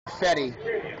confetti.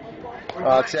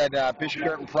 It said Bishop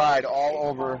Curtin Pride all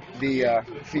over the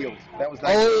field. That was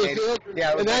all over the 1980. field?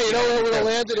 Yeah, And now you know where it would have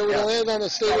landed? It would have landed on the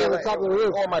stadium on top of the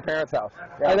roof. Or my parents' house.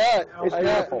 Yeah. I know it. It's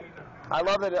beautiful. I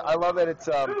love it. I love that it's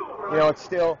it's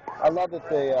still. I love that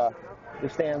the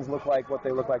stands look like what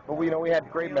they look like. But we had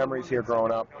great memories here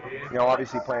growing up.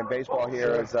 Obviously playing baseball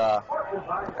here as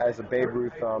a Babe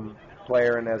Ruth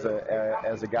player and as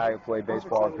a guy who played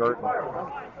baseball at Girton.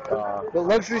 The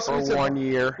luxury suites for 1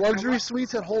 year. Luxury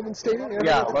suites at Holman Stadium.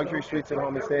 Yeah, luxury suites at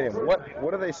Holman Stadium.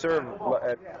 What do they serve?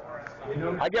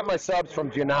 I get my subs from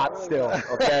Janat still.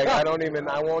 Okay, I won't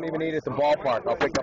even eat at the ballpark. I'll pick up